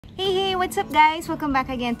what's up guys? Welcome back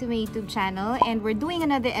again to my YouTube channel, and we're doing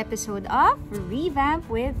another episode of Revamp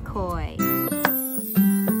with Coy.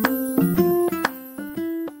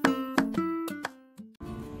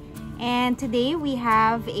 And today we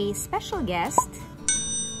have a special guest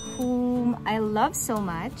whom I love so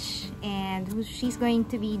much, and she's going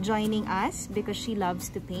to be joining us because she loves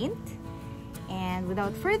to paint. And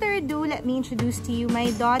without further ado, let me introduce to you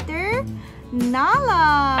my daughter,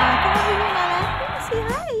 Nala. Come over here, Nala. Say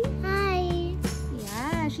hi. Hi.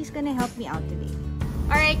 Yeah, she's gonna help me out today.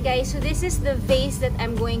 Alright guys, so this is the vase that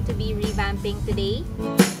I'm going to be revamping today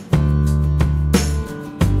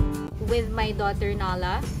with my daughter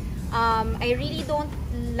Nala. I really don't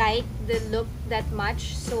like the look that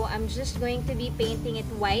much, so I'm just going to be painting it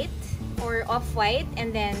white or off-white,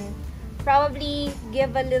 and then probably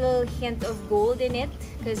give a little hint of gold in it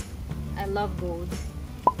because I love gold.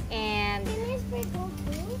 And Can I spray gold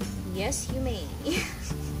too? yes, you may.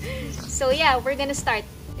 So yeah, we're gonna start.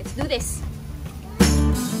 Let's do this.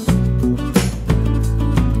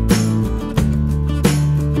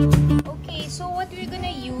 Okay, so what we're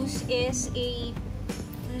gonna use is a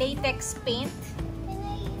latex paint.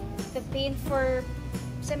 The paint for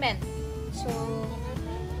cement. So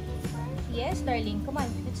yes, darling, come on,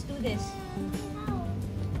 let's do this.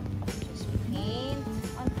 Just paint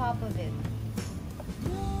on top of it.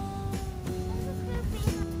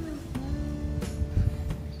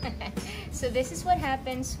 So this is what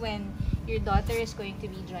happens when your daughter is going to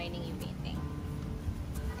be joining you painting.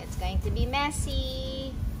 It's going to be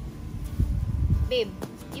messy. Babe,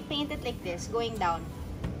 you paint it like this, going down.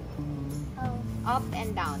 Oh. Up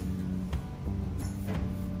and down.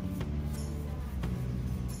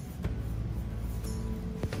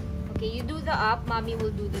 Okay, you do the up, mommy will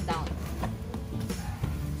do the down.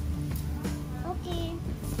 Okay.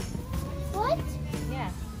 What? Yeah.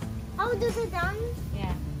 I'll do the down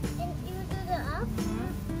Yeah. and you do the up?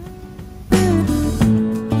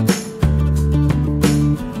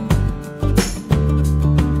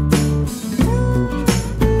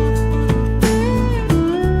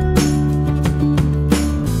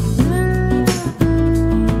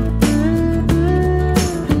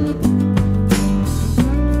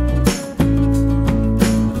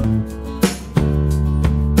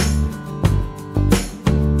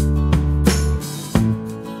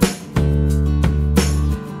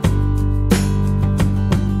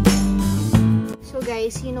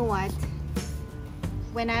 Guys, you know what?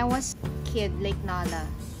 When I was a kid like Nala,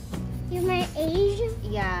 You're my age?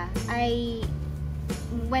 yeah,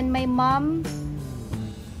 when my mom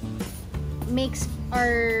makes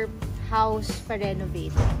our house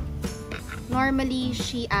pa-renovate, normally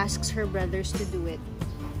she asks her brothers to do it.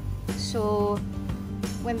 So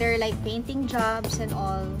when they're like painting jobs and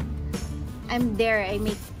all, I'm there.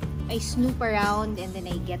 I snoop around, and then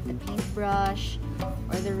I get the paintbrush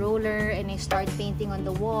or the roller, and I start painting on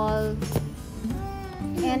the wall.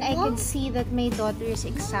 And I can see that my daughter is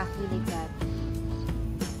exactly like that.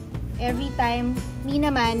 Every time, me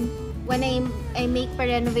naman, when I make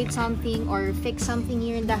pa-renovate something or fix something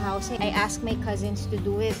here in the house, I ask my cousins to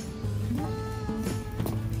do it.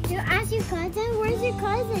 You ask your cousin? Where's your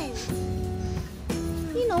cousin?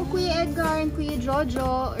 You know, Kuya Edgar and Kuya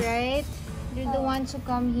Jojo, right? They're the ones who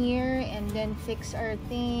come here and then fix our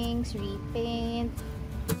things, repaint.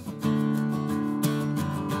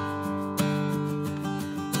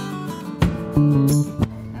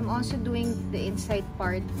 I'm also doing the inside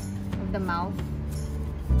part of the mouth.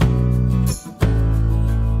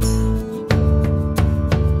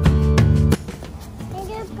 I'm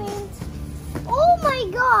gonna paint. Oh my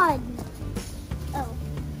god! Oh.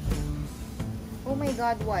 Oh my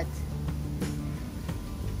god, what?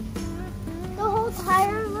 The whole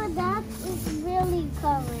tire of that is really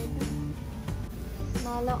covered.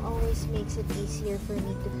 Nala always makes it easier for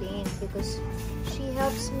me to paint because she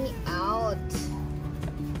helps me out.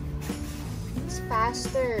 It's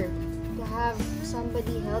faster to have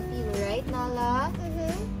somebody help you, right, Nala?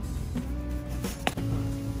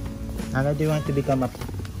 Nala, do you want to become a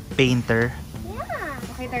painter? Yeah.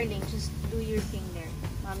 Okay, darling, just do your thing there.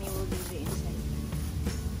 Mommy will do the inside.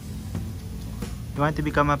 You want to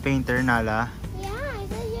become a painter, Nala? Yeah, I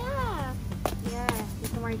said yeah. Yeah,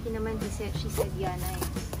 Tito Marky naman, she said yeah na eh.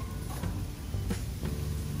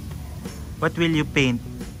 What will you paint?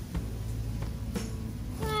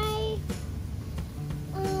 My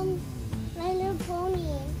Little Pony.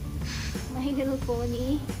 My Little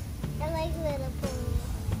Pony. I like Little Pony.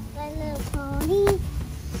 My Little Pony.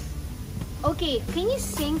 Okay, can you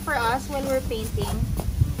sing for us while we're painting?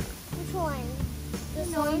 Which one? The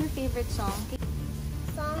You know song? your favorite song?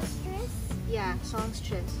 Songstress? Yeah,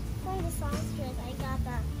 songstress. From the songstress, I got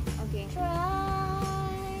that. Okay.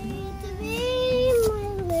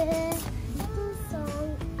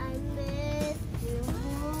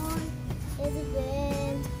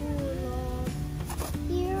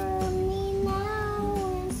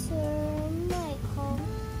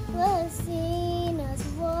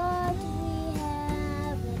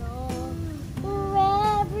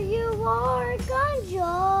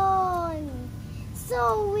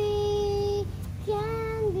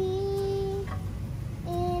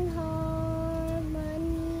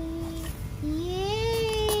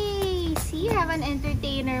 naman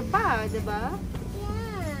entertainer pa, diba?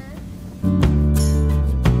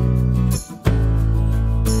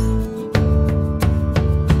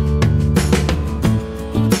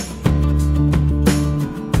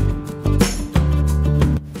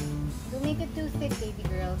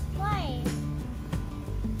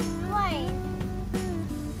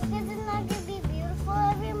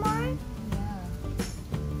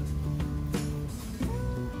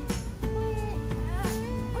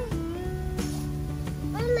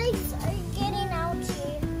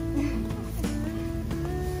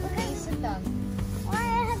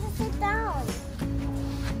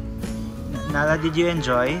 Nala, did you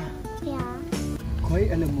enjoy? Yeah.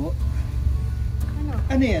 Coy, alam mo?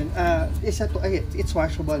 Ano yan? Isa to, it's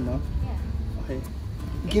washable, no? Yeah. Okay.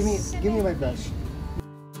 Give me my brush.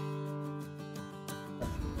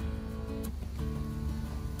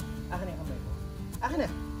 Akin na yung kamay mo. Akin na.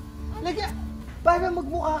 Lagyan. Para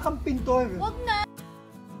magmukha kang pintor. Wag na!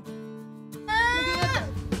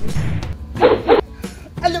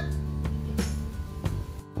 Alam!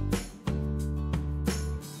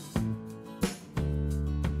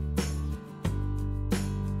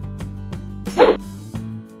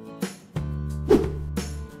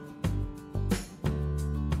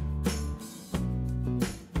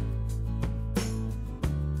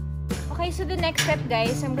 Okay, so the next step,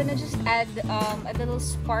 guys, I'm gonna just add a little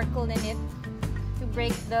sparkle in it to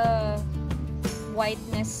break the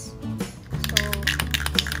whiteness. So,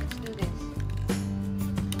 let's do this.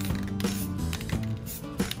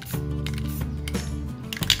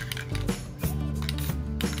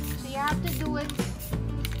 So, you have to do it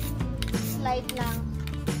slight lang.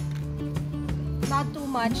 Not too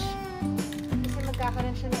much. Kasi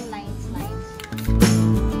magkakaroon siya ng lines.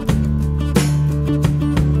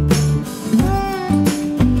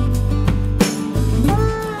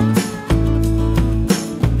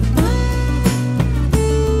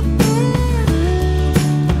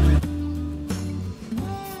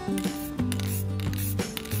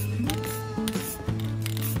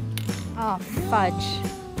 Oh, fudge.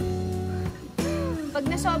 Pag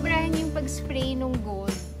nasobrahan yung pag-spray nung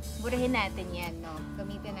gold, burahin natin yan, no?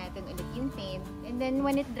 Gamitin natin ulit yung paint. And then,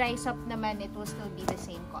 when it dries up naman, it will still be the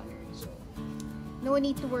same color. So, no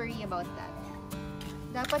need to worry about that.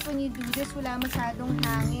 Dapat when you do this, wala masyadong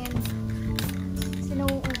hangin. Kasi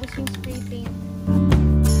nauubos yung spray paint.